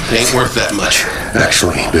owe you, they ain't worth that much.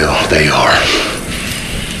 Actually, Bill, they are.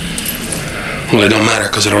 Well, it don't matter,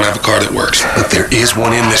 because I don't have a car that works. But there is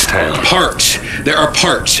one in this town. Parts. There are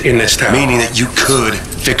parts in this town. Meaning that you could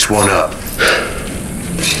fix one up.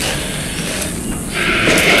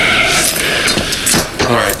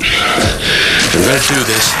 All right. I'm gonna do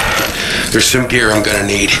this. There's some gear I'm gonna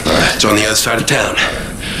need. It's on the other side of town.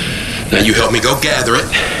 Now you help me go gather it,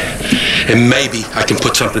 and maybe I can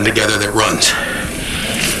put something together that runs.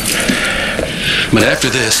 But after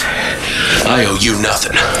this, I owe you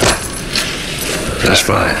nothing. That's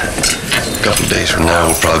fine. A couple days from now,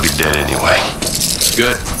 we'll probably be dead anyway.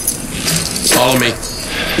 Good. Follow me.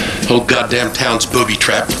 Whole goddamn town's booby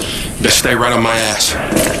trap. Best stay right on my ass.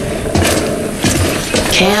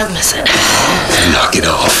 Can't miss it. Knock it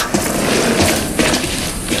off.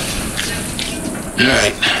 All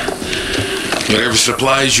right. Whatever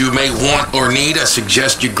supplies you may want or need, I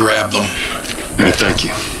suggest you grab them. All right, thank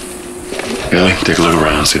you. Ellie, take a look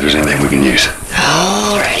around, see if there's anything we can use.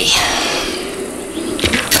 Alrighty.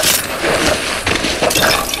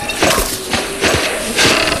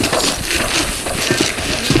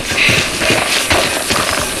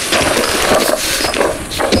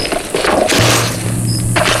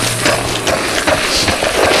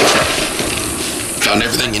 Found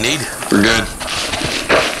everything you need? We're good.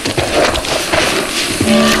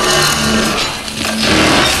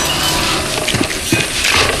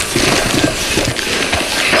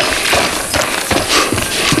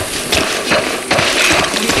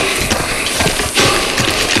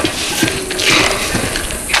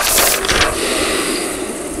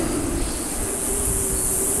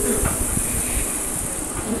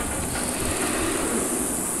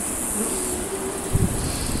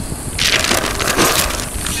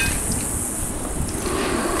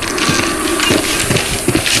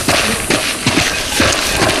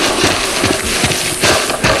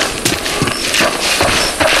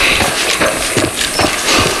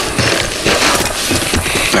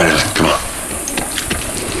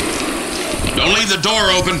 The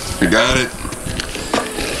door open. You got it.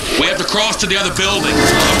 We have to cross to the other building.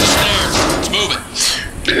 Up the stairs. Let's move it.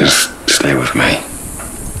 Just stay with me.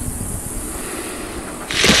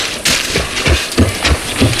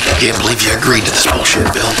 Can't believe you agreed to this bullshit,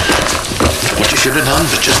 Bill. What you should have done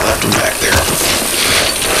was just left him back there.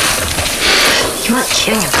 You weren't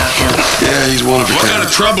kidding about him. Yeah, he's one of a What kind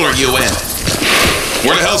of trouble are you in?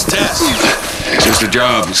 Where the hell's Tess? It's just a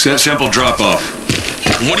job. Simple drop-off.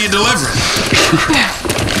 What are you delivering?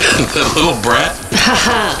 That little brat?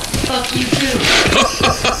 Haha. Fuck you too.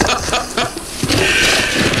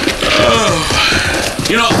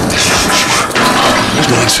 You know... Let's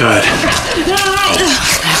go inside.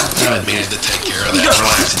 I needed to take care of that.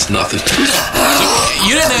 Relax, it's nothing. So,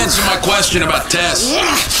 you didn't answer my question about Tess.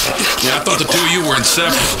 Yeah, I thought the two of you were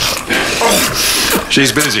inseparable.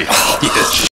 She's busy. Yes,